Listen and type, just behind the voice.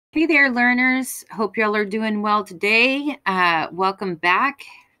Hey there, learners. Hope y'all are doing well today. Welcome back.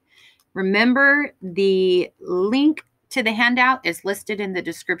 Remember, the link to the handout is listed in the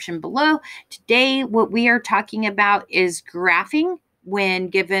description below. Today, what we are talking about is graphing when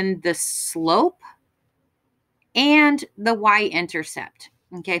given the slope and the y-intercept.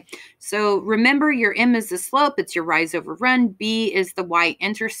 Okay, so remember your M is the slope, it's your rise over run. B is the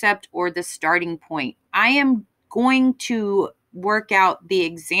y-intercept or the starting point. I am going to work out the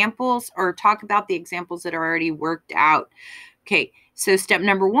examples or talk about the examples that are already worked out. Okay, so step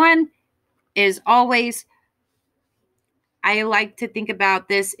number one is always, I like to think about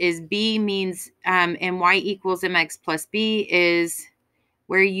this is B means and y equals mx plus b is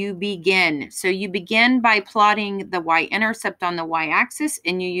where you begin. So you begin by plotting the y-intercept on the y-axis,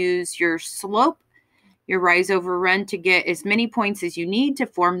 and you use your slope, your rise over run, to get as many points as you need to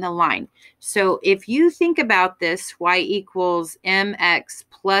form the line. So if you think about this, y equals mx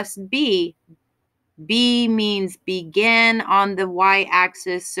plus b, b means begin on the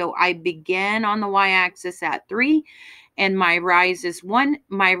y-axis. So I begin on the y-axis at 3, and my rise is 1,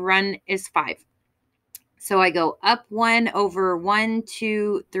 my run is 5. So I go up 1 over 1,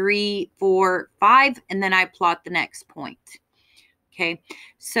 2, 3, 4, 5, and then I plot the next point. Okay,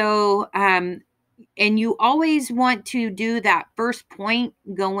 so, and you always want to do that first point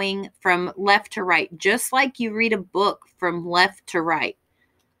going from left to right, just like you read a book from left to right.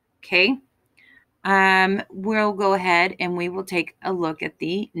 Okay, we'll go ahead and we will take a look at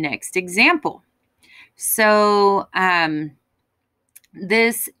the next example. So,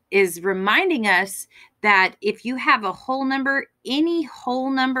 this is reminding us that if you have a whole number, any whole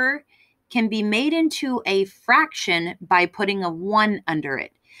number can be made into a fraction by putting a 1 under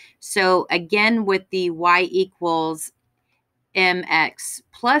it. So again, with the y equals mx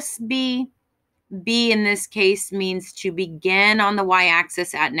plus b, b in this case means to begin on the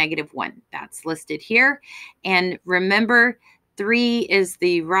y-axis at -1. That's listed here. And remember, 3 is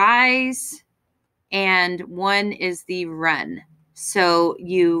the rise and 1 is the run. So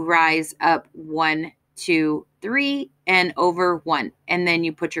you rise up 1, 2, 3, and over 1. And then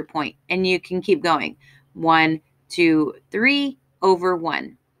you put your point. And you can keep going. 1, 2, 3, over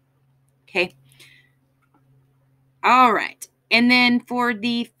 1. Okay. All right. And then for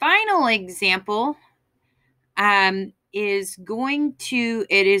the final example, it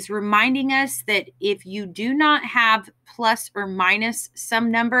is reminding us that if you do not have plus or minus some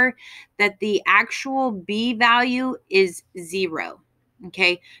number, that the actual b value is 0.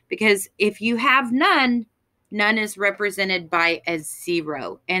 Okay, because if you have none is represented by a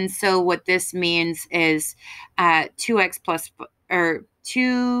 0. And so what this means is 2x plus, or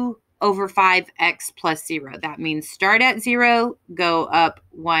 2 over 5x plus 0. That means start at 0, go up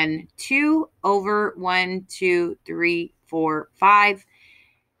 1, 2, over 1, 2, 3, 4, 5,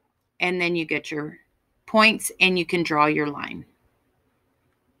 and then you get your points and you can draw your line.